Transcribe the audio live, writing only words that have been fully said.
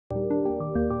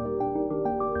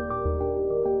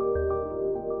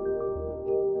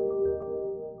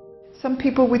Some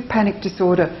people with panic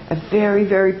disorder are very,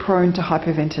 very prone to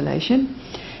hyperventilation,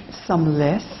 some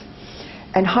less.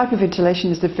 And hyperventilation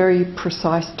is a very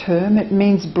precise term. It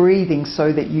means breathing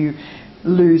so that you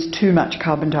lose too much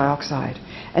carbon dioxide.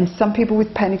 And some people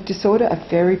with panic disorder are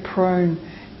very prone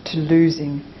to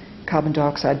losing carbon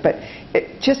dioxide. But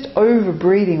just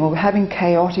over-breathing or having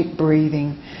chaotic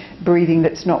breathing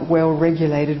that's not well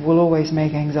regulated will always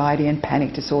make anxiety and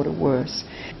panic disorder worse.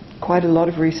 Quite a lot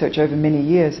of research over many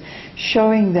years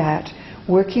showing that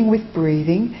working with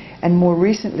breathing, and more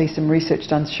recently some research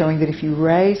done showing that if you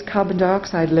raise carbon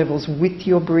dioxide levels with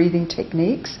your breathing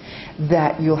techniques,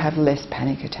 that you'll have less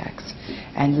panic attacks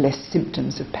and less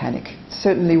symptoms of panic.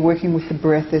 Certainly working with the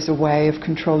breath is a way of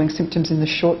controlling symptoms in the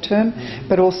short term,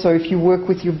 but also if you work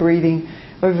with your breathing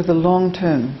over the long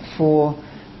term for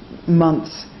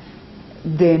months,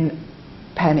 then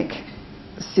panic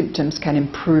symptoms can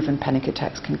improve and panic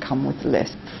attacks can come with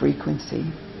less frequency.